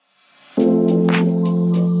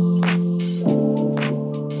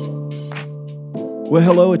Well,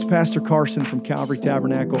 hello, it's Pastor Carson from Calvary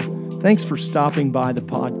Tabernacle. Thanks for stopping by the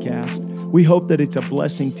podcast. We hope that it's a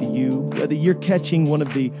blessing to you, whether you're catching one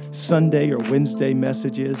of the Sunday or Wednesday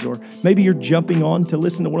messages, or maybe you're jumping on to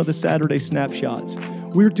listen to one of the Saturday snapshots.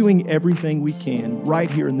 We're doing everything we can right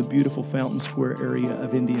here in the beautiful Fountain Square area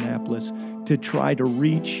of Indianapolis to try to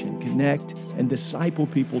reach and connect and disciple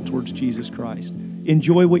people towards Jesus Christ.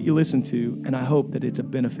 Enjoy what you listen to, and I hope that it's a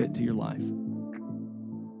benefit to your life.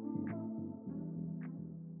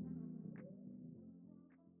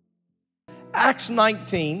 Acts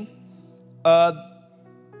 19,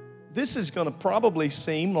 this is going to probably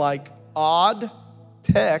seem like odd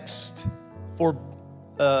text for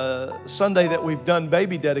Sunday that we've done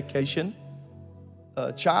baby dedication,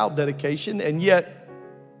 child dedication, and yet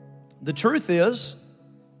the truth is,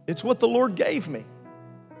 it's what the Lord gave me.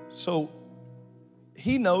 So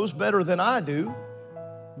He knows better than I do,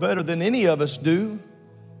 better than any of us do,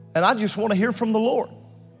 and I just want to hear from the Lord.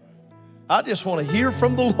 I just want to hear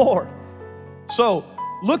from the Lord. So,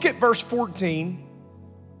 look at verse 14.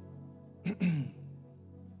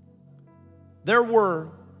 There were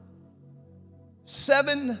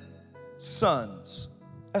 7 sons.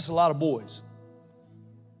 That's a lot of boys.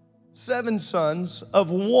 7 sons of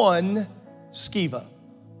one Sceva,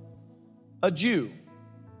 a Jew,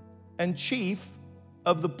 and chief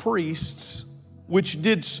of the priests, which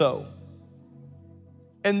did so.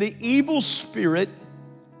 And the evil spirit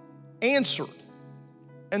answered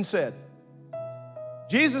and said,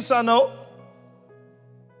 Jesus I know,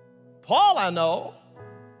 Paul I know,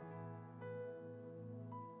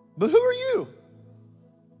 but who are you?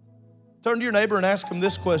 Turn to your neighbor and ask him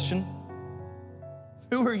this question.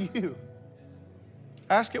 Who are you?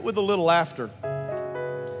 Ask it with a little laughter.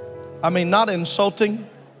 I mean, not insulting.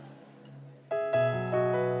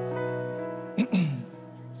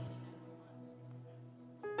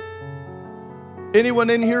 Anyone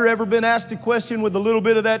in here ever been asked a question with a little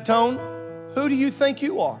bit of that tone? Who do you think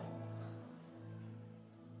you are?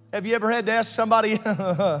 Have you ever had to ask somebody, who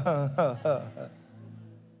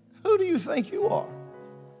do you think you are?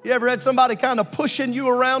 You ever had somebody kind of pushing you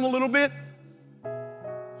around a little bit?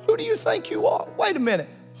 Who do you think you are? Wait a minute.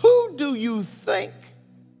 Who do you think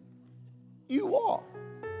you are?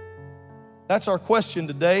 That's our question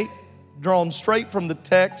today, drawn straight from the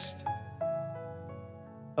text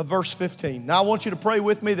of verse 15. Now I want you to pray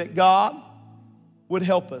with me that God would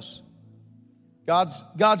help us. God's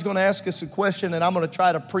going to ask us a question, and I'm going to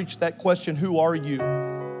try to preach that question, who are you,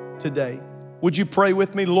 today. Would you pray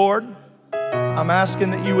with me? Lord, I'm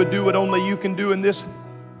asking that you would do what only you can do in this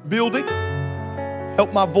building.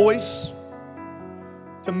 Help my voice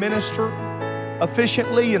to minister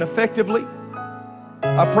efficiently and effectively.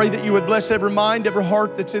 I pray that you would bless every mind, every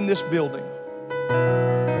heart that's in this building.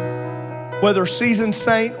 Whether seasoned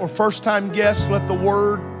saint or first-time guest, let the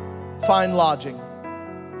word find lodging.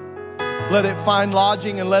 Let it find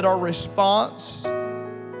lodging and let our response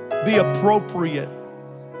be appropriate.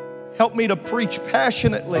 Help me to preach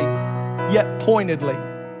passionately yet pointedly.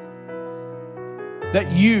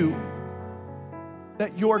 That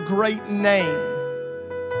your great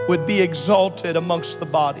name would be exalted amongst the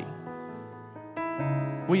body.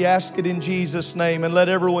 We ask it in Jesus' name, and let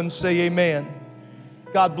everyone say amen.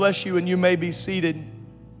 God bless you, and you may be seated.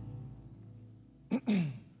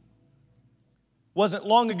 Wasn't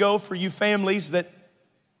long ago for you families that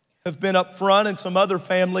have been up front and some other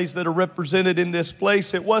families that are represented in this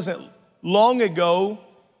place, it wasn't long ago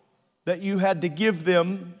that you had to give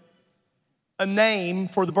them a name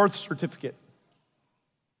for the birth certificate.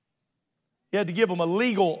 You had to give them a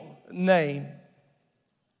legal name.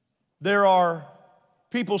 There are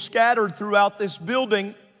people scattered throughout this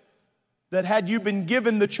building that had you been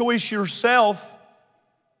given the choice yourself,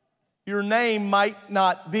 your name might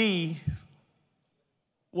not be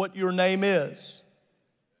what your name is.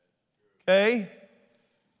 Okay?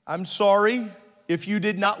 I'm sorry if you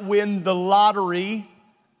did not win the lottery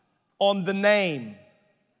on the name.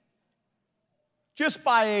 Just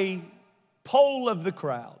by a poll of the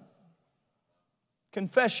crowd.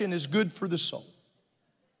 Confession is good for the soul.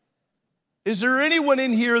 Is there anyone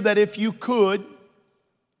in here that if you could,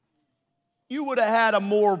 you would have had a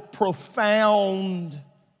more profound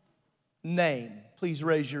name? Please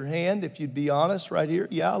raise your hand if you'd be honest right here.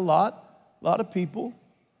 Yeah, a lot of people.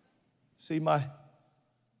 See my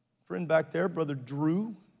friend back there, Brother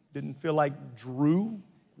Drew. Didn't feel like Drew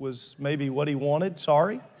was maybe what he wanted.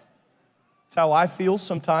 Sorry. That's how I feel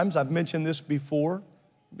sometimes. I've mentioned this before.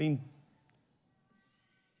 I mean,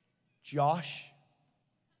 Josh.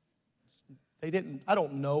 I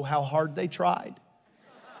don't know how hard they tried.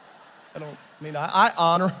 I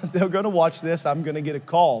honor, they're going to watch this, I'm going to get a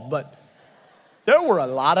call, but There were a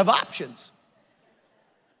lot of options.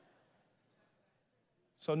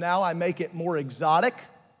 So now I make it more exotic.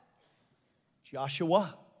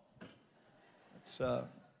 Joshua. It's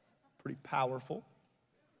pretty powerful.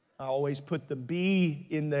 I always put the B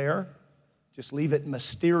in there. Just leave it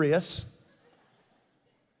mysterious.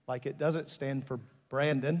 Like it doesn't stand for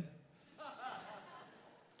Brandon.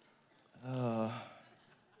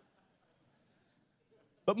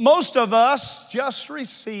 But most of us just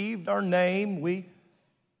received our name. We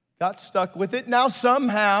got stuck with it. Now some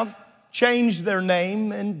have changed their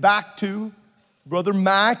name, and back to Brother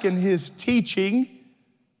Mack and his teaching.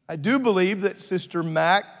 I do believe that Sister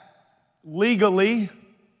Mack legally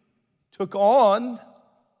took on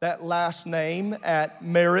that last name at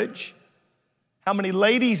marriage. How many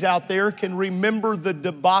ladies out there can remember the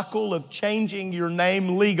debacle of changing your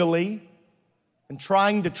name legally and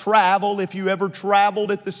trying to travel, if you ever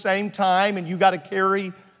traveled at the same time and you got to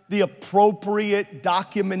carry the appropriate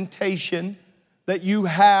documentation that you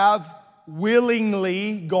have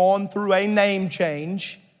willingly gone through a name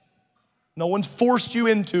change. No one's forced you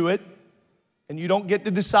into it, and you don't get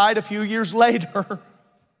to decide a few years later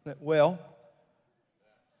that, well,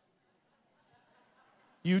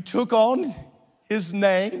 you took on his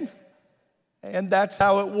name, and that's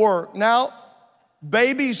how it worked. Now,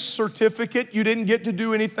 baby's certificate, you didn't get to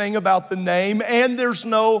do anything about the name, and there's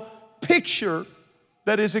no picture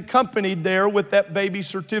that is accompanied there with that baby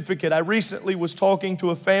certificate. I recently was talking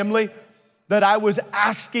to a family that I was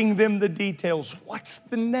asking them the details. What's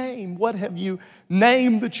the name? What have you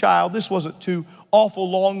named the child? This wasn't too awful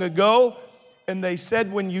long ago. And they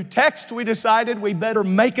said, when you text, we decided we better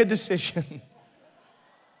make a decision.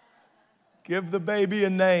 Give the baby a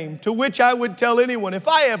name. To which I would tell anyone, if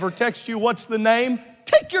I ever text you, what's the name?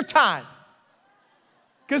 Take your time.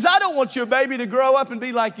 Because I don't want your baby to grow up and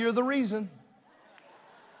be like, you're the reason.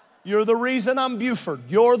 You're the reason I'm Buford.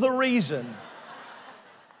 You're the reason.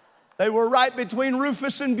 They were right between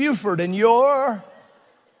Rufus and Buford, and you're...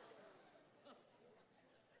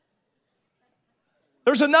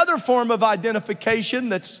 There's another form of identification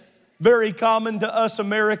that's very common to us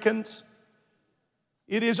Americans.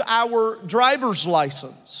 It is our driver's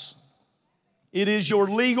license. It is your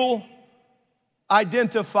legal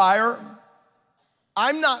identifier.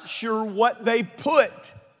 I'm not sure what they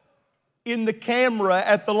put in the camera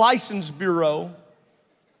at the license bureau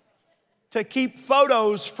to keep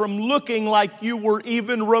photos from looking like you were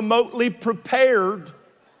even remotely prepared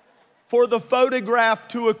for the photograph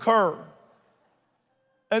to occur.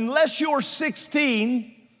 Unless you're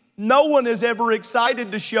 16, no one is ever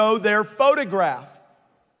excited to show their photograph.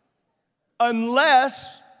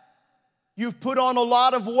 Unless you've put on a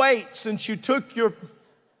lot of weight since you took your...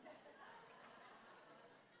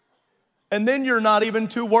 And then you're not even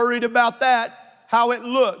too worried about that, how it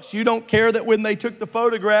looks. You don't care that when they took the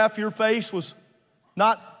photograph, your face was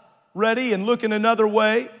not ready and looking another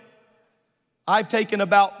way. I've taken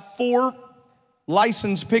about 4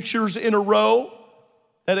 license pictures in a row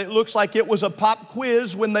that it looks like it was a pop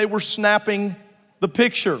quiz when they were snapping the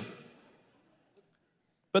picture.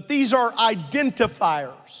 But these are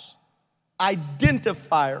identifiers.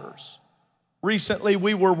 Identifiers. Recently,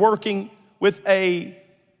 we were working with a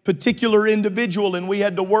particular individual, and we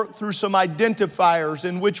had to work through some identifiers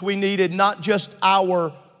in which we needed not just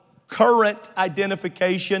our current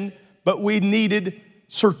identification, but we needed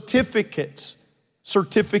certificates.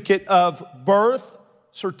 Certificate of birth,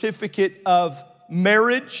 certificate of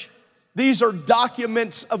marriage. These are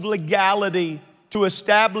documents of legality to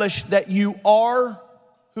establish that you are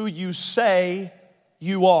who you say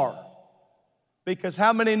you are. Because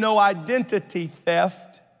how many know identity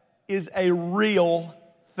theft is a real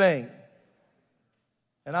thing?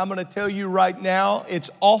 And I'm going to tell you right now, it's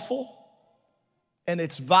awful and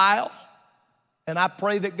it's vile. And I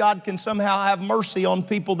pray that God can somehow have mercy on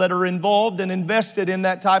people that are involved and invested in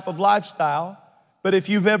that type of lifestyle. But if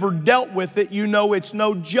you've ever dealt with it, you know it's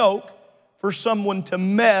no joke for someone to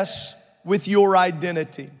mess with your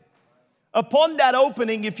identity. Upon that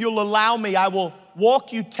opening, if you'll allow me, I will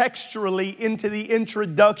walk you textually into the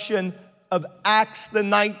introduction of Acts, the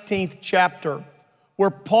 19th chapter, where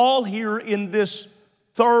Paul here in this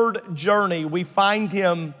third journey, we find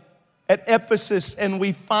him at Ephesus, and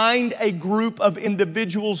we find a group of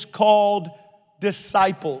individuals called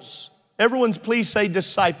disciples. Everyone's please say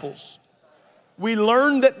disciples. We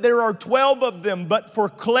learned that there are 12 of them, but for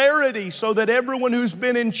clarity, so that everyone who's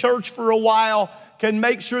been in church for a while can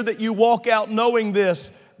make sure that you walk out knowing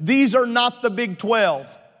this, these are not the big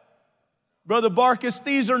 12. Brother Barkus,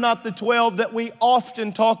 these are not the 12 that we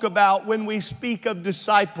often talk about when we speak of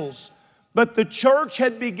disciples. But the church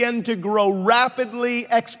had begun to grow rapidly,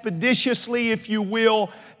 expeditiously, if you will,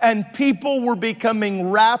 and people were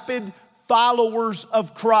becoming rapid followers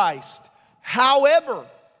of Christ. However,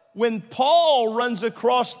 when Paul runs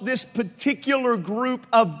across this particular group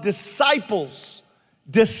of disciples,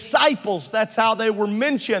 that's how they were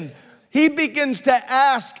mentioned, he begins to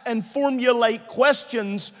ask and formulate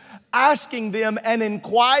questions, asking them and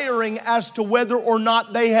inquiring as to whether or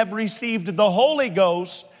not they have received the Holy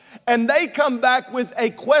Ghost. And they come back with a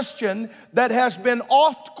question that has been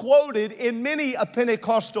oft quoted in many a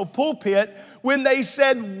Pentecostal pulpit when they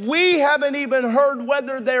said, we haven't even heard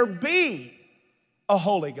whether there be a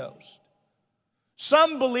Holy Ghost.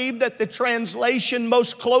 Some believe that the translation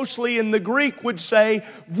most closely in the Greek would say,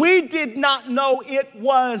 we did not know it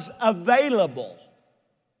was available.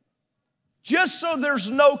 Just so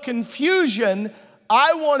there's no confusion,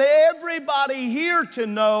 I want everybody here to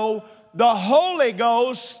know the Holy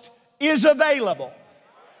Ghost is available.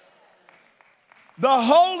 The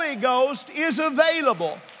Holy Ghost is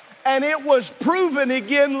available. And it was proven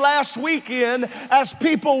again last weekend as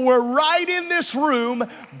people were right in this room,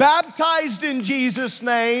 baptized in Jesus'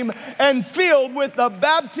 name and filled with the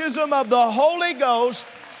baptism of the Holy Ghost,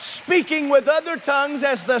 speaking with other tongues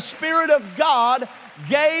as the Spirit of God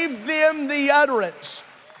gave them the utterance.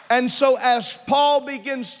 And so as Paul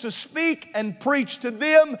begins to speak and preach to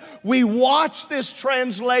them, we watch this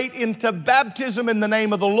translate into baptism in the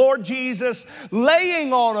name of the Lord Jesus,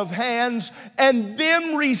 laying on of hands, and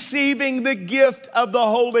them receiving the gift of the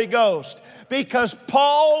Holy Ghost. Because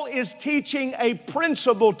Paul is teaching a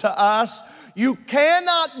principle to us. You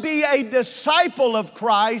cannot be a disciple of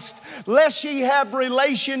Christ lest ye have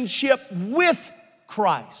relationship with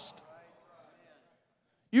Christ.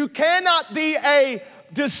 You cannot be a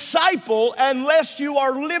disciple unless you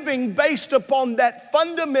are living based upon that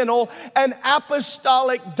fundamental and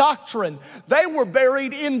apostolic doctrine. They were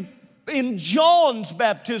buried in John's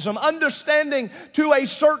baptism, understanding to a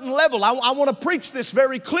certain level. I want to preach this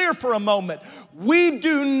very clear for a moment. We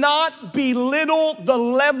do not belittle the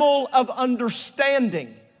level of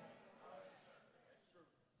understanding.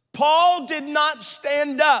 Paul did not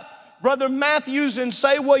stand up, Brother Matthews, and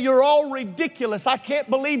say, well, you're all ridiculous. I can't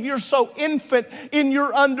believe you're so infant in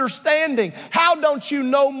your understanding. How don't you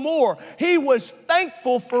know more? He was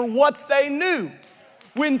thankful for what they knew.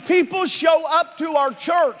 When people show up to our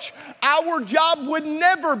church, our job would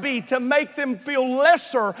never be to make them feel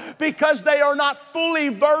lesser because they are not fully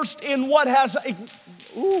versed in what has...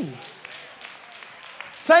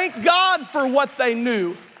 Thank God for what they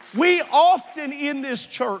knew. We often in this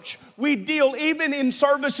church, we deal even in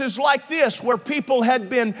services like this where people had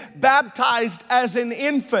been baptized as an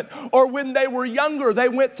infant, or when they were younger, they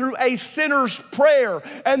went through a sinner's prayer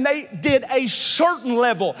and they did a certain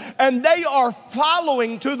level and they are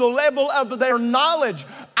following to the level of their knowledge.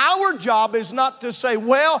 Our job is not to say,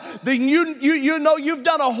 well, then you know you've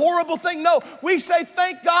done a horrible thing. No, we say,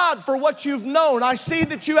 thank God for what you've known. I see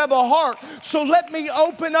that you have a heart. So let me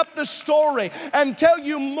open up the story and tell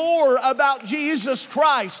you more about Jesus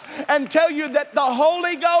Christ and tell you that the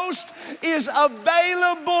Holy Ghost is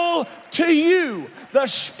available to you, the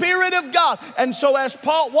Spirit of God. And so as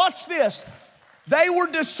Paul, watch this, they were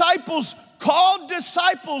disciples, called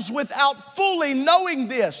disciples without fully knowing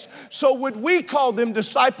this. So would we call them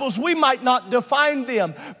disciples? We might not define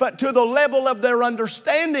them, but to the level of their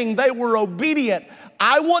understanding, they were obedient.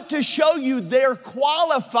 I want to show you their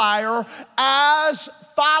qualifier as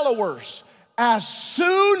followers. As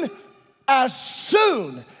soon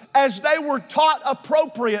as they were taught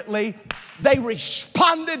appropriately, they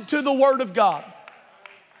responded to the Word of God.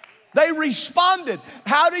 They responded.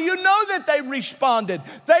 How do you know that they responded?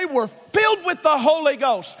 They were filled with the Holy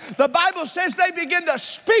Ghost. The Bible says they began to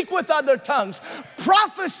speak with other tongues,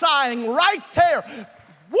 prophesying right there.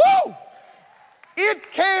 Woo!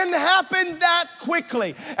 It can happen that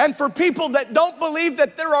quickly. And for people that don't believe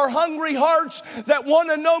that there are hungry hearts that want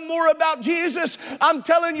to know more about Jesus, I'm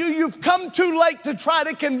telling you, you've come too late to try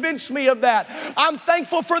to convince me of that. I'm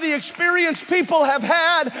thankful for the experience people have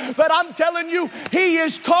had, but I'm telling you, He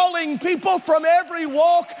is calling people from every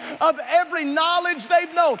walk of every knowledge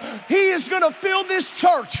they've known. He is going to fill this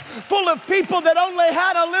church full of people that only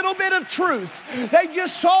had a little bit of truth. They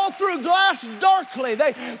just saw through glass darkly.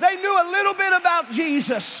 They knew a little bit about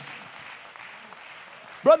Jesus.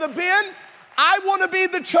 Brother Ben, I want to be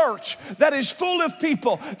the church that is full of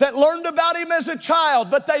people that learned about him as a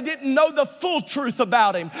child, but they didn't know the full truth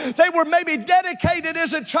about him. They were maybe dedicated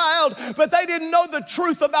as a child, but they didn't know the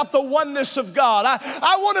truth about the oneness of God.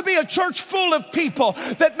 I want to be a church full of people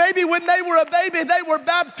that maybe when they were a baby, they were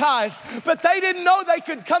baptized, but they didn't know they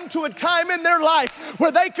could come to a time in their life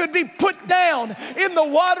where they could be put down in the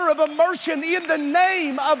water of immersion in the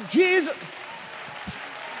name of Jesus.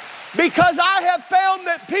 Because I have found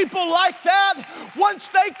that people like that, once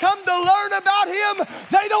they come to learn about him,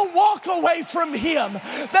 they don't walk away from him.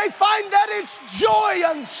 They find that it's joy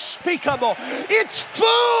unspeakable. It's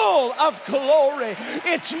full of glory.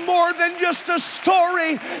 It's more than just a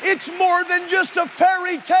story. It's more than just a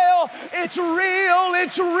fairy tale. It's real.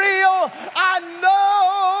 It's real. I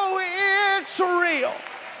know it's real.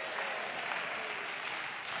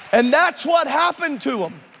 And that's what happened to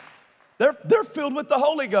them. They're filled with the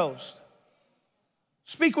Holy Ghost.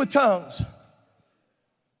 Speak with tongues.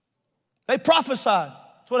 They prophesied.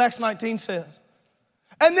 That's what Acts 19 says.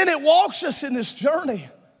 And then it walks us in this journey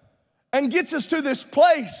and gets us to this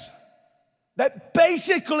place that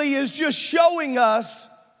basically is just showing us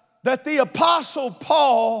that the Apostle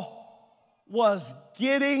Paul was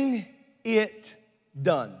getting it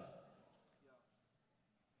done.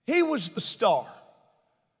 He was the star.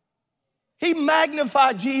 He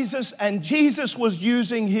magnified Jesus, and Jesus was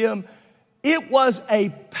using him. It was a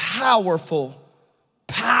powerful,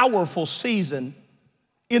 powerful season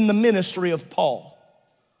in the ministry of Paul.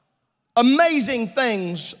 Amazing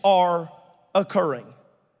things are occurring.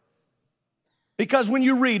 Because when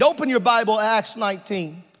you read, open your Bible, Acts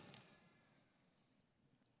 19.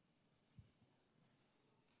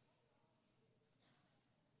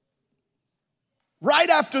 Right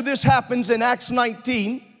after this happens in Acts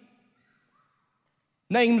 19,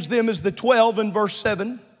 names them as the 12 in verse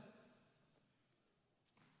 7.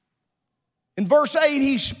 In verse 8,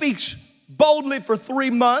 he speaks boldly for 3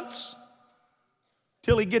 months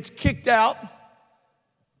till he gets kicked out.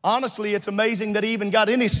 Honestly, it's amazing that he even got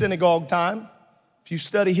any synagogue time, if you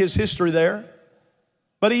study his history there.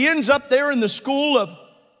 But he ends up there in the school of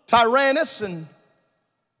Tyrannus, and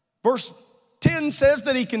verse 10 says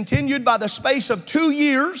that he continued by the space of 2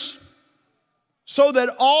 years, so that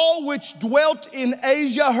all which dwelt in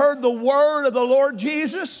Asia heard the word of the Lord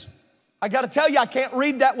Jesus. I got to tell you, I can't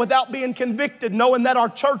read that without being convicted, knowing that our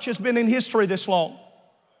church has been in history this long.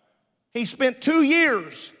 He spent 2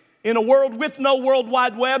 years in a world with no World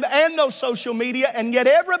Wide Web and no social media, and yet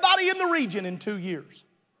everybody in the region in 2 years.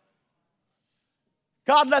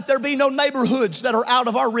 God, let there be no neighborhoods that are out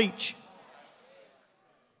of our reach.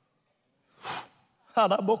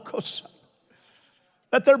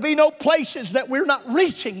 Let there be no places that we're not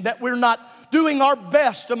reaching, that we're not doing our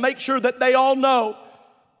best to make sure that they all know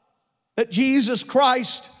that Jesus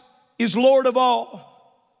Christ is Lord of all.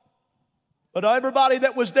 But everybody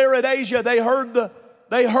that was there at Asia, they heard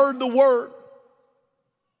the word.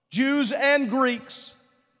 Jews and Greeks.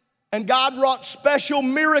 And God wrought special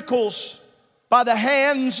miracles by the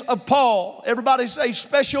hands of Paul. Everybody say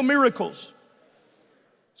special miracles.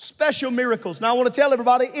 Special miracles. Now I want to tell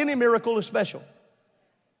everybody, any miracle is special.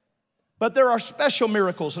 But there are special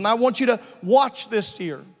miracles, and I want you to watch this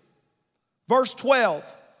here. Verse 12.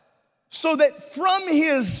 So that from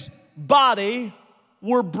his body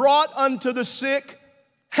were brought unto the sick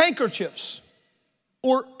handkerchiefs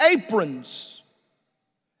or aprons,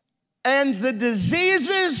 and the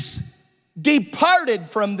diseases departed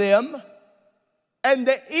from them, and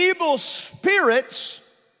the evil spirits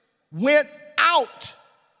went out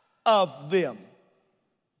of them.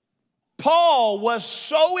 Paul was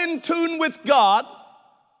so in tune with God,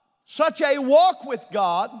 such a walk with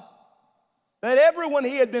God, that everyone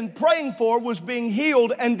he had been praying for was being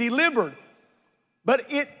healed and delivered.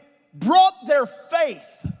 But it brought their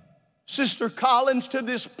faith, Sister Collins, to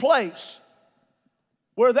this place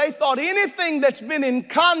where they thought anything that's been in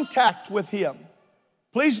contact with him.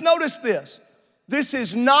 Please notice this. This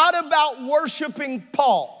is not about worshiping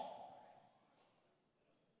Paul.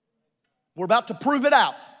 We're about to prove it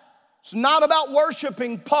out. It's not about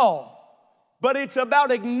worshiping Paul, but it's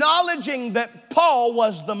about acknowledging that Paul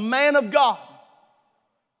was the man of God.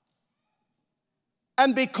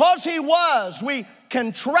 And because he was, we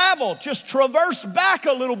can travel, just traverse back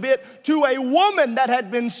a little bit to a woman that had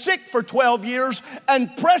been sick for 12 years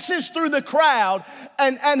and presses through the crowd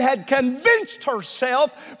and had convinced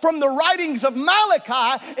herself from the writings of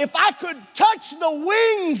Malachi, if I could touch the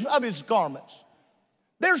wings of his garments.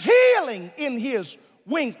 There's healing in his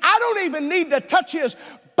wings. I don't even need to touch his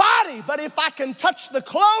body, but if I can touch the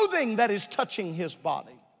clothing that is touching his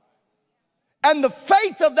body. And the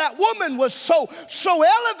faith of that woman was so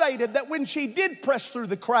elevated that when she did press through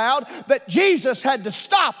the crowd, that Jesus had to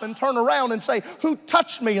stop and turn around and say, who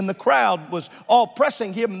touched me? And the crowd was all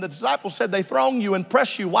pressing him. And the disciples said, they throng you and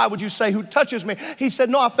press you. Why would you say, who touches me? He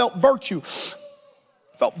said, no, I felt virtue.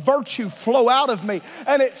 Felt virtue flow out of me.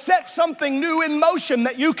 And it set something new in motion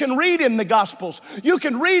that you can read in the Gospels. You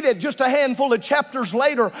can read it just a handful of chapters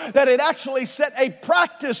later, that it actually set a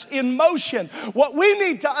practice in motion. What we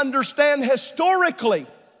need to understand historically,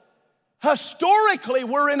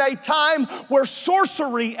 we're in a time where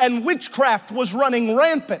sorcery and witchcraft was running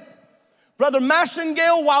rampant. Brother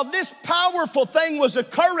Massengale, while this powerful thing was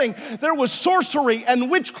occurring, there was sorcery and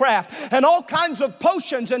witchcraft and all kinds of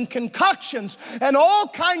potions and concoctions and all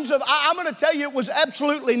kinds of, I'm going to tell you, it was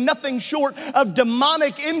absolutely nothing short of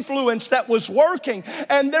demonic influence that was working.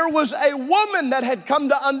 And there was a woman that had come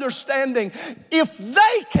to understanding, if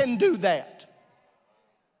they can do that,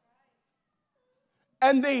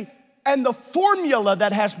 and the formula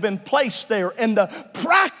that has been placed there and the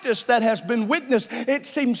practice that has been witnessed, it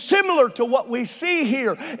seems similar to what we see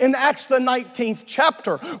here in Acts the 19th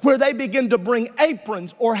chapter, where they begin to bring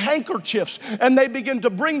aprons or handkerchiefs and they begin to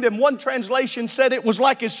bring them. One translation said it was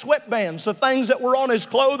like his sweatbands. The things that were on his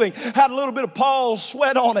clothing had a little bit of Paul's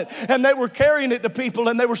sweat on it, and they were carrying it to people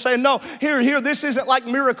and they were saying, no, here, this isn't like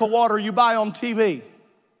miracle water you buy on TV.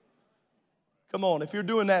 Come on, if you're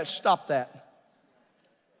doing that, stop that.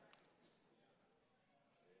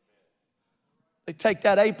 They take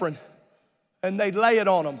that apron and they lay it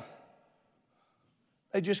on them.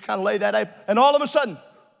 They just kind of lay that apron. And all of a sudden,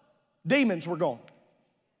 demons were gone.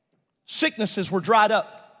 Sicknesses were dried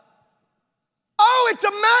up. Oh, it's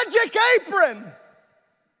a magic apron.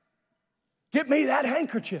 Get me that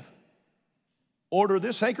handkerchief. Order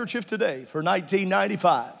this handkerchief today for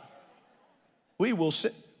 $19.95. We will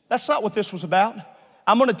sit. That's not what this was about.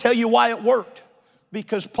 I'm going to tell you why it worked.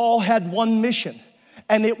 Because Paul had one mission.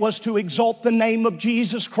 And it was to exalt the name of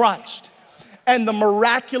Jesus Christ. And the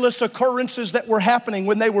miraculous occurrences that were happening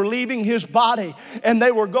when they were leaving his body and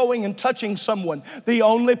they were going and touching someone, the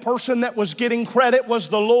only person that was getting credit was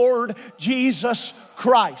the Lord Jesus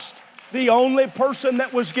Christ. The only person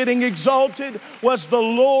that was getting exalted was the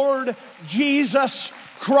Lord Jesus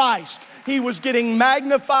Christ. He was getting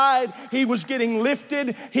magnified, he was getting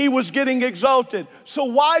lifted, he was getting exalted. So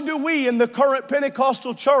why do we in the current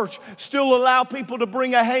Pentecostal church still allow people to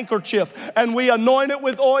bring a handkerchief and we anoint it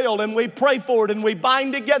with oil and we pray for it and we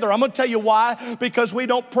bind together? I'm going to tell you why. Because we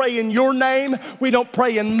don't pray in your name, we don't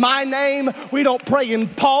pray in my name, we don't pray in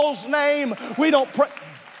Paul's name, we don't pray.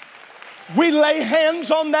 We lay hands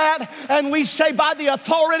on that and we say, by the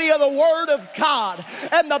authority of the Word of God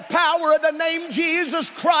and the power of the name Jesus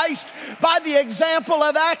Christ, by the example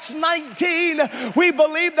of Acts 19, we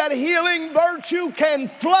believe that healing virtue can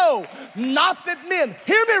flow. Not that men,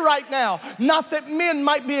 hear me right now, not that men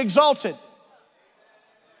might be exalted,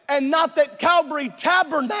 and not that Calvary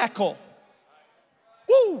Tabernacle.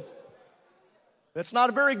 Woo! That's not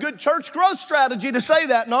a very good church growth strategy to say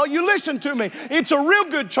that. No, you listen to me. It's a real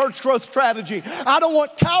good church growth strategy. I don't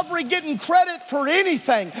want Calvary getting credit for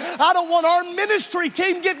anything. I don't want our ministry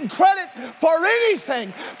team getting credit for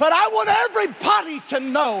anything. But I want everybody to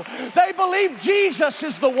know they believe Jesus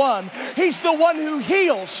is the one. He's the one who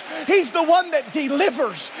heals. He's the one that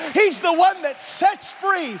delivers. He's the one that sets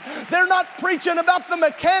free. They're not preaching about the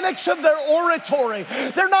mechanics of their oratory.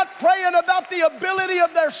 They're not praying about the ability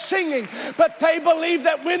of their singing, but they believe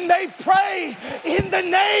that when they pray in the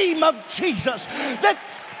name of Jesus, that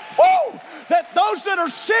those that are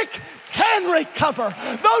sick can recover.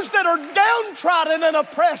 Those that are downtrodden and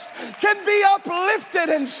oppressed can be uplifted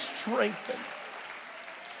and strengthened.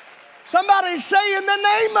 Somebody say, in the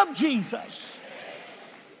name of Jesus.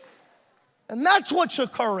 And that's what's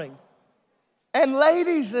occurring. And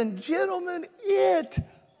ladies and gentlemen, it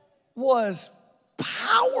was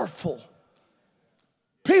powerful.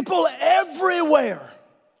 People everywhere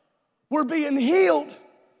were being healed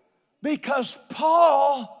because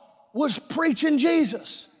Paul was preaching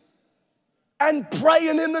Jesus and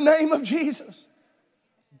praying in the name of Jesus,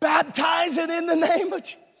 baptizing in the name of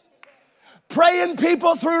Jesus, praying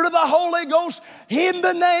people through to the Holy Ghost in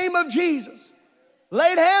the name of Jesus.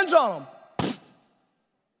 Laid hands on them.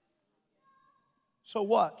 So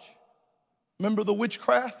watch. Remember the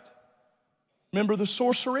witchcraft? Remember the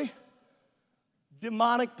sorcery?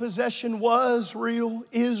 Demonic possession was real,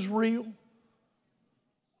 is real.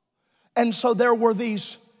 And so there were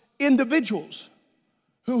these individuals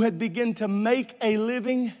who had begun to make a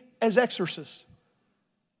living as exorcists.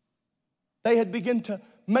 They had begun to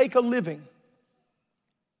make a living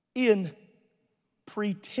in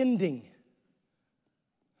pretending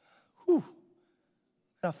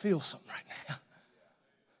I feel something right now.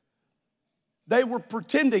 They were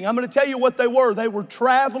pretending. I'm going to tell you what they were. They were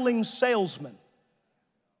traveling salesmen.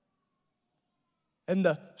 And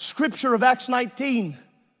the scripture of Acts 19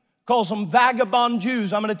 calls them vagabond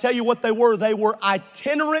Jews. I'm going to tell you what they were. They were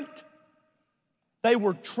itinerant. They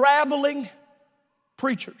were traveling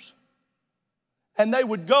preachers. And they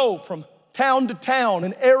would go from town to town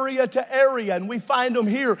and area to area. And we find them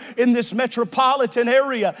here in this metropolitan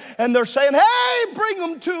area. And they're saying, hey, bring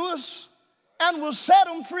them to us and we'll set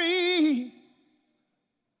them free.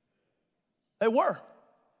 They were.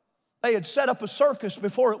 They had set up a circus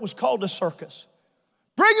before it was called a circus.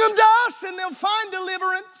 Bring them to us and they'll find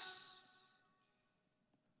deliverance.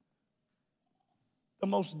 The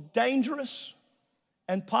most dangerous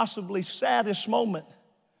and possibly saddest moment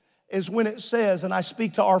is when it says, and I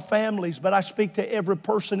speak to our families, but I speak to every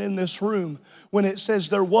person in this room, when it says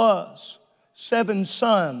there was 7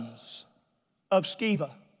 sons of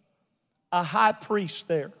Sceva, a high priest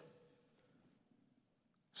there.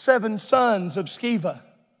 7 sons of Sceva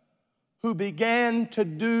who began to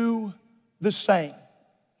do the same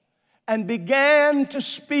and began to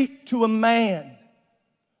speak to a man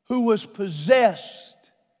who was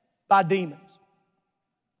possessed by demons.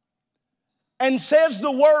 And says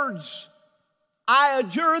the words, I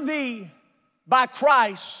adjure thee by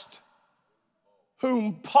Christ,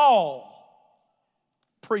 whom Paul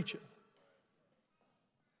preacheth.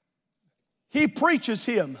 He preaches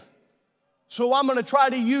him. So I'm going to try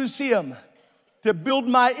to use him to build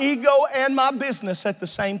my ego and my business at the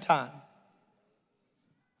same time.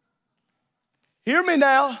 Hear me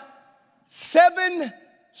now. 7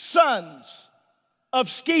 sons of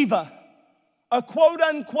Sceva, a quote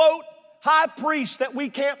unquote high priest that we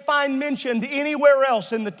can't find mentioned anywhere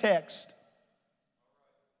else in the text.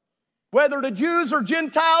 Whether the Jews or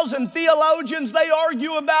Gentiles and theologians, they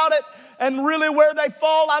argue about it and really where they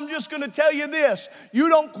fall. I'm just going to tell you this. You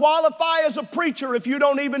don't qualify as a preacher if you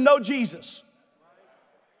don't even know Jesus.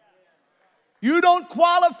 You don't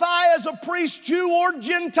qualify as a priest, Jew or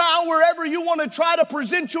Gentile, wherever you want to try to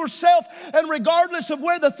present yourself, and regardless of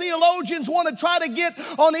where the theologians want to try to get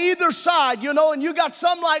on either side, and you got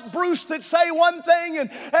some like Bruce that say one thing,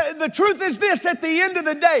 and the truth is this, at the end of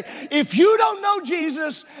the day, if you don't know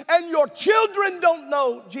Jesus and your children don't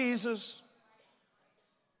know Jesus,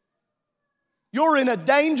 you're in a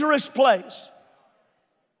dangerous place.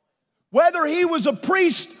 Whether he was a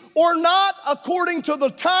priest or not, according to the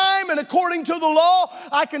time and according to the law,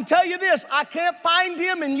 I can tell you this, I can't find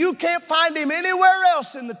him and you can't find him anywhere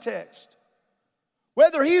else in the text.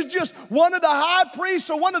 Whether he's just one of the high priests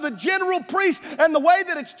or one of the general priests, and the way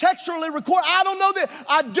that it's textually recorded, I don't know that.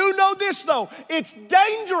 I do know this though, it's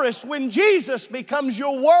dangerous when Jesus becomes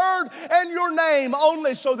your word and your name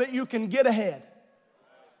only so that you can get ahead.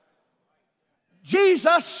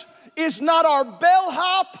 Jesus is not our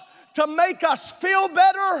bellhop to make us feel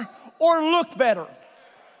better or look better.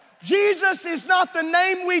 Jesus is not the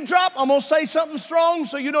name we drop. I'm going to say something strong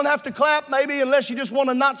so you don't have to clap maybe, unless you just want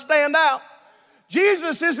to not stand out.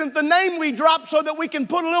 Jesus isn't the name we drop so that we can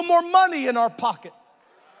put a little more money in our pocket.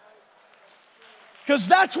 Because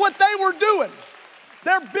that's what they were doing.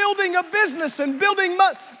 They're building a business and building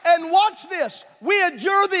money. And watch this. We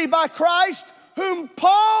adjure thee by Christ, whom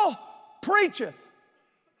Paul preacheth.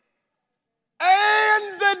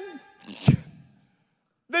 And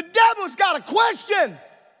the devil's got a question.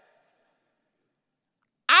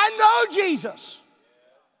 I know Jesus.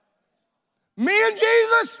 Me and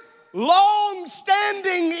Jesus,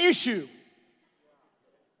 long-standing issue.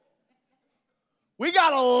 We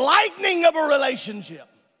got a lightning of a relationship.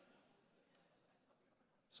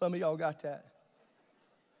 Some of y'all got that.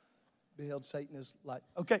 Beheld Satan as light.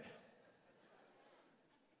 Okay.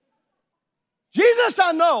 Jesus,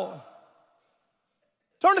 I know.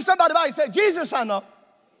 Turn to somebody by and say, Jesus, I know.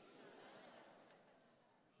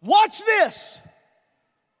 Watch this.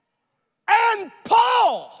 And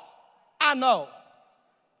Paul, I know.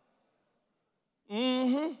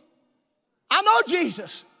 I know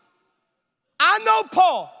Jesus. I know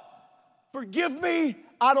Paul. Forgive me,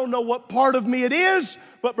 I don't know what part of me it is,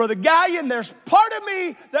 but Brother Gallion, there's part of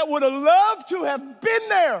me that would have loved to have been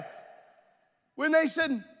there when they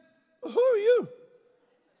said, who are you?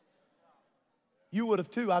 You would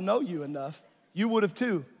have too. I know you enough. You would have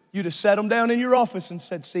too. You'd have sat them down in your office and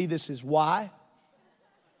said, see, this is why.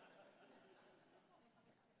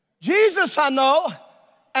 Jesus I know,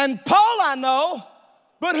 and Paul I know,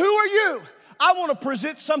 but who are you? I want to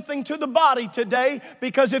present something to the body today,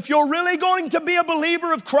 because if you're really going to be a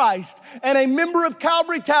believer of Christ and a member of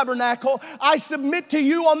Calvary Tabernacle, I submit to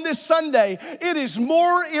you on this Sunday, it is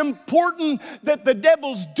more important that the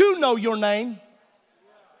devils do know your name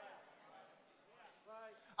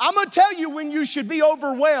I'm going to tell you when you should be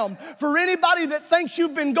overwhelmed. For anybody that thinks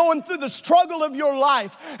you've been going through the struggle of your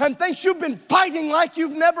life and thinks you've been fighting like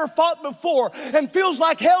you've never fought before and feels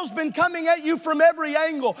like hell's been coming at you from every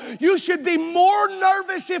angle, you should be more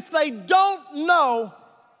nervous if they don't know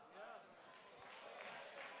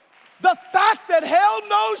the fact that hell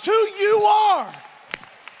knows who you are.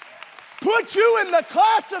 Put you in the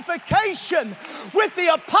classification with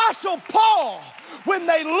the Apostle Paul when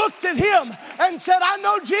they looked at him and said, I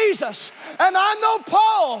know Jesus and I know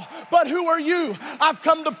Paul, but who are you? I've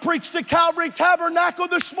come to preach to Calvary Tabernacle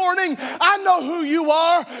this morning. I know who you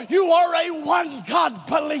are. You are a one God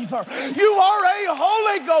believer. You are a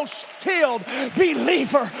Holy Ghost filled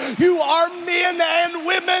believer. You are men and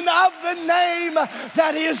women of the name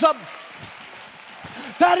that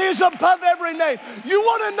is above every name. You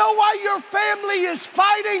want to know why your family is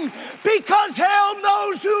fighting? Because hell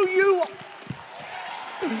knows who you are.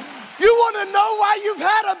 You want to know why you've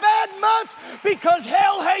had a bad month? Because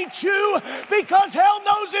hell hates you. Because hell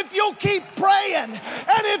knows if you'll keep praying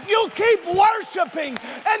and if you'll keep worshiping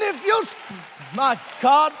and if you'll... My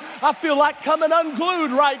God, I feel like coming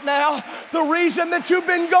unglued right now. The reason that you've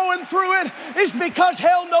been going through it is because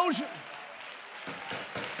hell knows you.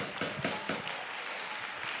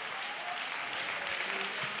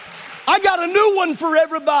 I got a new one for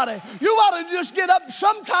everybody. You ought to just get up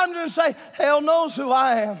sometimes and say, hell knows who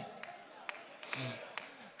I am.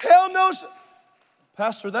 Hell knows.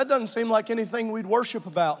 Pastor, that doesn't seem like anything we'd worship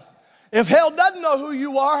about. If hell doesn't know who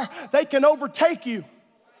you are, they can overtake you.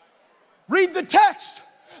 Read the text.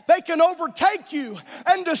 They can overtake you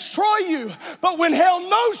and destroy you. But when hell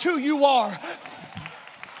knows who you are,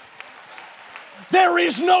 there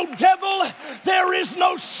is no devil, there is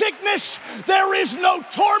no sickness, there is no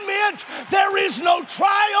torment, there is no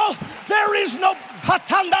trial, there is no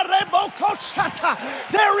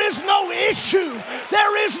there is no issue,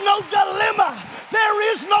 there is no dilemma,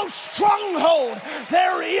 there is no stronghold,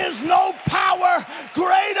 there is no power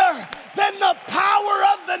greater than the power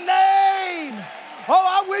of the name.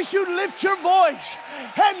 Oh, I wish you'd lift your voice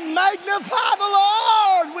and magnify the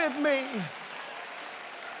Lord with me.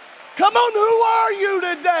 Come on, who are you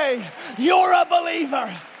today? You're a believer.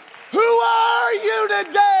 Who are you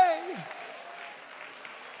today?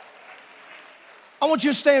 I want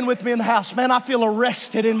you to stand with me in the house. Man, I feel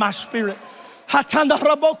arrested in my spirit. I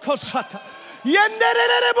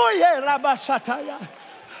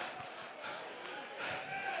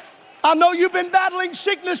know you've been battling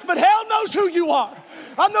sickness, but hell knows who you are.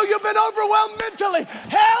 I know you've been overwhelmed mentally.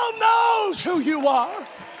 Hell knows who you are.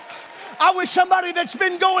 I wish somebody that's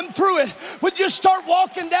been going through it would just start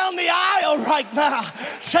walking down the aisle right now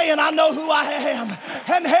saying, I know who I am,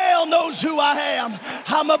 and hell knows who I am.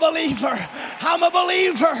 I'm a believer. I'm a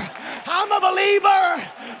believer. I'm a believer.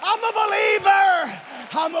 I'm a believer.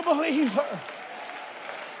 I'm a believer.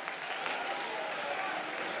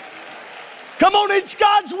 Come on, it's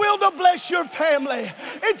God's will to bless your family.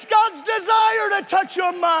 It's God's desire to touch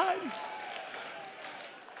your mind.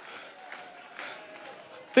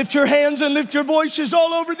 Lift your hands and lift your voices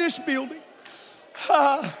all over this building.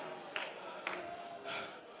 Come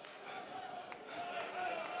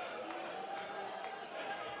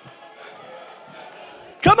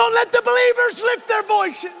on, let the believers lift their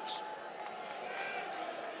voices.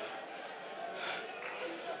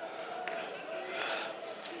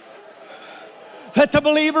 Let the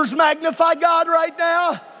believers magnify God right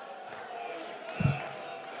now.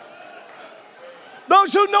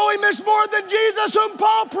 Those who know Him is more than Jesus whom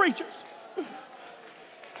Paul preaches.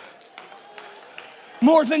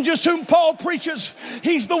 More than just whom Paul preaches.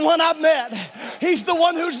 He's the one I met. He's the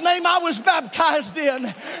one whose name I was baptized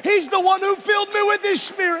in. He's the one who filled me with His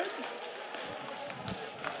Spirit.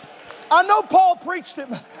 I know Paul preached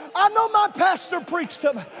Him. I know my pastor preached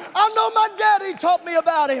Him. I know my daddy taught me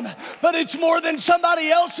about Him. But it's more than somebody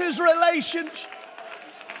else's relationship.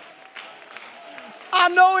 I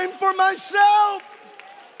know Him for myself.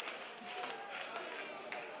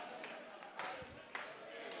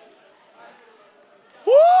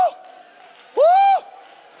 Woo! Woo!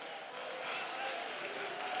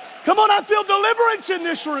 Come on, I feel deliverance in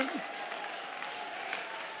this room.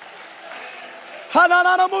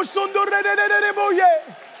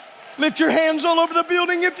 Lift your hands all over the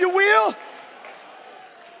building if you will.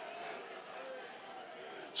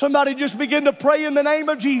 Somebody just begin to pray in the name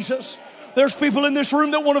of Jesus. There's people in this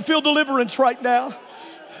room that want to feel deliverance right now.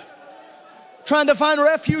 Trying to find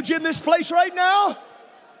refuge in this place right now.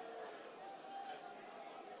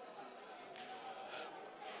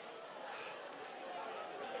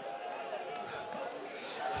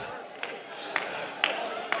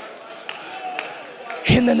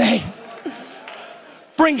 In the name.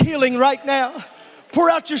 Bring healing right now. Pour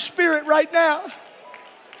out your Spirit right now.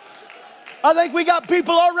 I think we got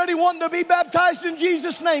people already wanting to be baptized in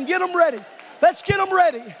Jesus' name. Get them ready. Let's get them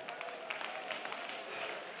ready.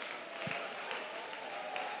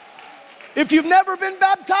 If you've never been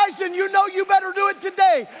baptized and you know you better do it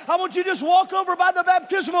today, I want you to just walk over by the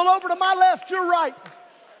baptismal, over to my left, your right.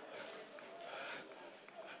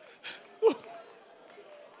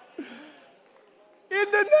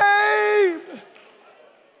 In the name.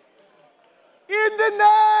 In the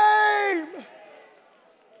name.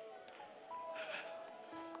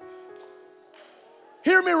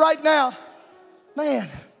 Hear me right now. Man.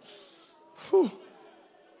 Whew.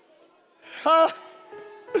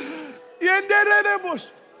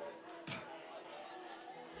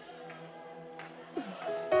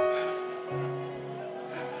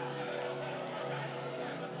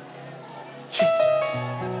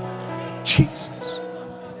 Jesus.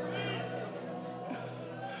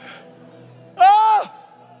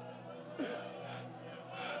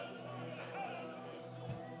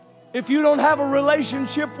 If you don't have a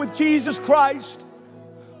relationship with Jesus Christ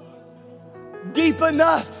deep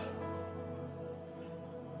enough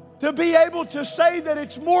to be able to say that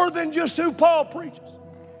it's more than just who Paul preaches,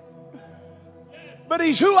 but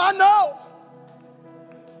he's who I know.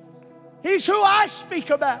 He's who I speak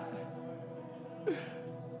about.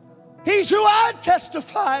 He's who I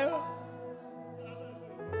testify of.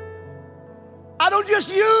 I don't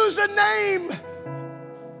just use a name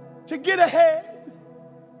to get ahead.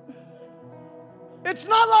 It's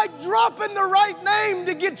not like dropping the right name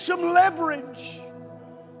to get some leverage.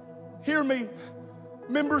 Hear me,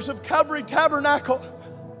 members of Calvary Tabernacle.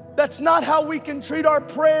 That's not how we can treat our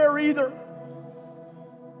prayer either.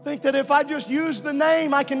 Think that if I just use the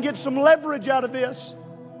name, I can get some leverage out of this.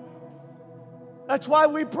 That's why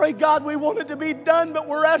we pray, God, we want it to be done, but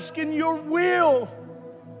we're asking your will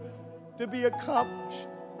to be accomplished.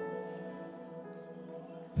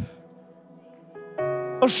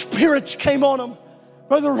 Those spirits came on them.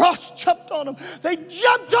 Brother Ross jumped on them. They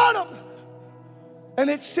jumped on them. And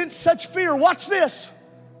it sent such fear. Watch this.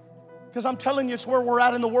 Because I'm telling you, it's where we're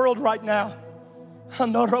at in the world right now.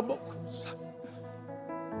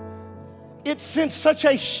 It sent such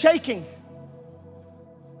a shaking.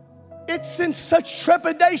 It sent such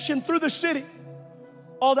trepidation through the city.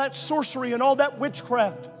 All that sorcery and all that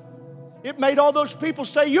witchcraft. It made all those people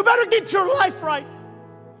say, you better get your life right.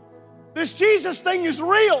 This Jesus thing is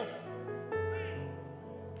real.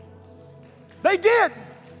 They did.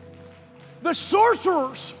 The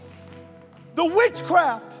sorcerers, the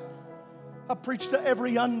witchcraft. I preach to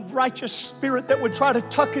every unrighteous spirit that would try to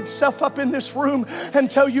tuck itself up in this room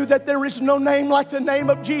and tell you that there is no name like the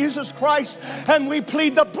name of Jesus Christ. And we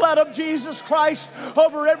plead the blood of Jesus Christ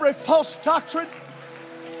over every false doctrine.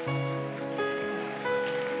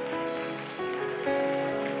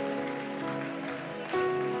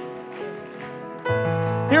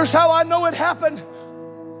 Here's how I know it happened.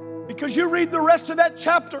 Because you read the rest of that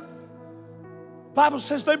chapter. The Bible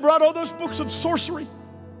says they brought all those books of sorcery.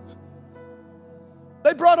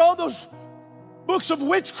 They brought all those books of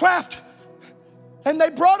witchcraft. And they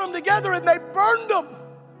brought them together and they burned them.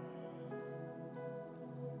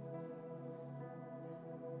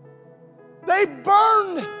 They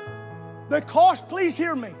burned the cost, please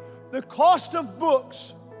hear me. The cost of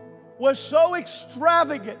books was so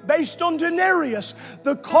extravagant, based on denarius.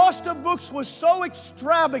 The cost of books was so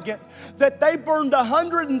extravagant that they burned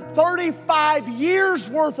 135 years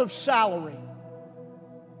worth of salary.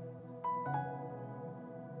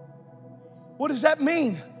 What does that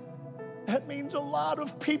mean? That means a lot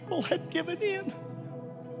of people had given in.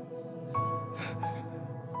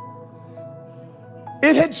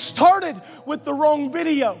 It had started with the wrong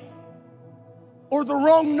video or the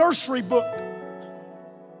wrong nursery book.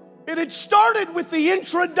 It had started with the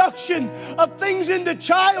introduction of things into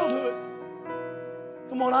childhood.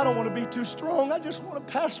 Come on, I don't want to be too strong. I just want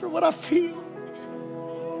to pastor what I feel.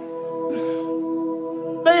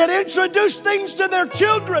 They had introduced things to their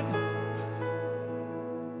children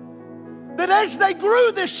that as they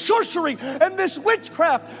grew, this sorcery and this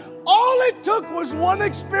witchcraft, all it took was one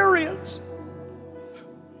experience.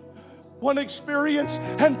 One experience,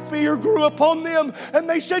 and fear grew upon them. And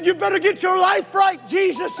they said, you better get your life right.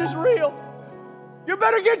 Jesus is real. You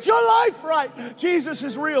better get your life right. Jesus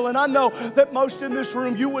is real. And I know that most in this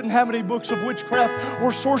room, you wouldn't have any books of witchcraft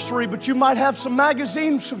or sorcery, but you might have some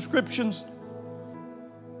magazine subscriptions.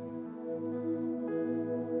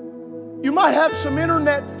 You might have some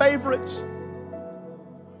internet favorites.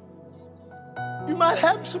 You might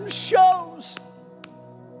have some shows.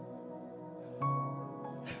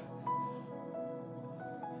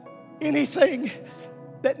 Anything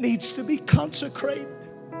that needs to be consecrated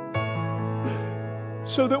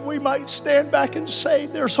so that we might stand back and say,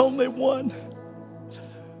 there's only one.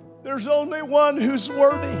 There's only one who's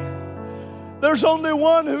worthy. There's only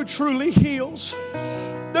one who truly heals.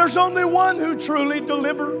 There's only one who truly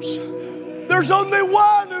delivers. There's only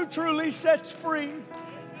one who truly sets free.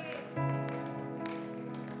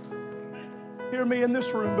 Hear me in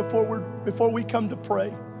this room before we come to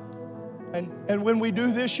pray. And when we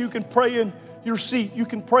do this, you can pray in your seat. You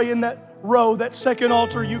can pray in that row, that second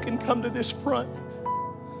altar. You can come to this front.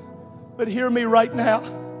 But hear me right now.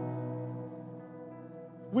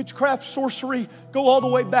 Witchcraft, sorcery, go all the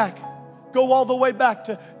way back. Go all the way back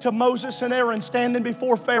to Moses and Aaron standing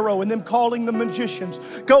before Pharaoh and them calling the magicians.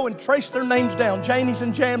 Go and trace their names down, Jannes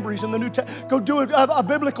and Jambres in the New Testament. Go do a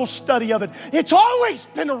biblical study of it. It's always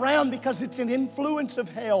been around because it's an influence of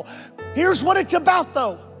hell. Here's what it's about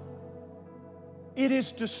though. It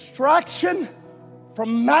is distraction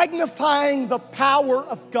from magnifying the power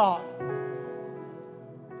of God.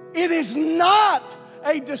 It is not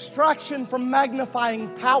a distraction from magnifying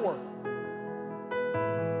power.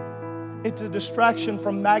 It's a distraction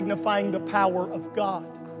from magnifying the power of God.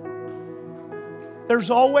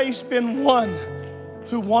 There's always been one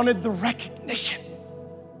who wanted the recognition.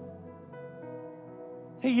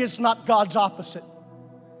 He is not God's opposite.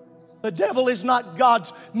 The devil is not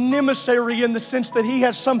God's emissary in the sense that he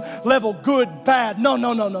has some level good, bad. No.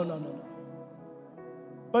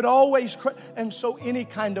 But always, and so any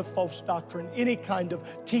kind of false doctrine, any kind of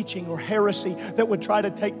teaching or heresy that would try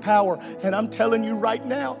to take power. And I'm telling you right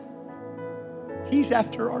now, he's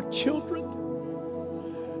after our children.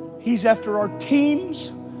 He's after our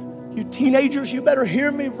teens. You teenagers, you better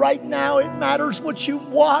hear me right now. It matters what you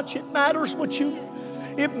watch. It matters what you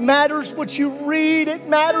read. It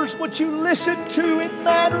matters what you listen to. It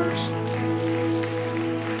matters.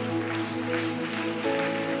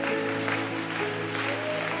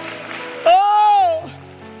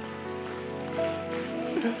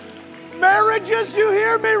 Marriages, you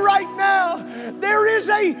hear me right now. There is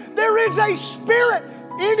a spirit.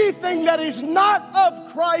 Anything that is not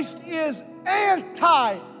of Christ is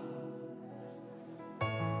anti.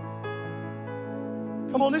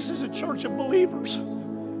 Come on, this is a church of believers.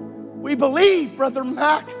 We believe, Brother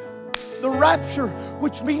Mac, the rapture,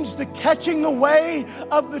 which means the catching away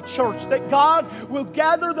of the church, that God will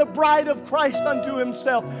gather the bride of Christ unto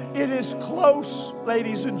himself. It is close,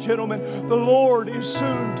 ladies and gentlemen. The Lord is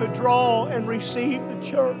soon to draw and receive the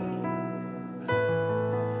church.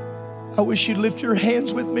 I wish you'd lift your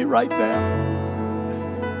hands with me right now.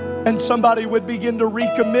 And somebody would begin to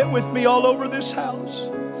recommit with me all over this house.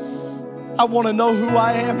 I want to know who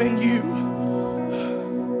I am in you.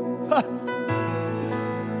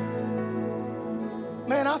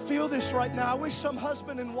 Man, I feel this right now. I wish some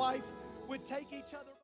husband and wife would take each other.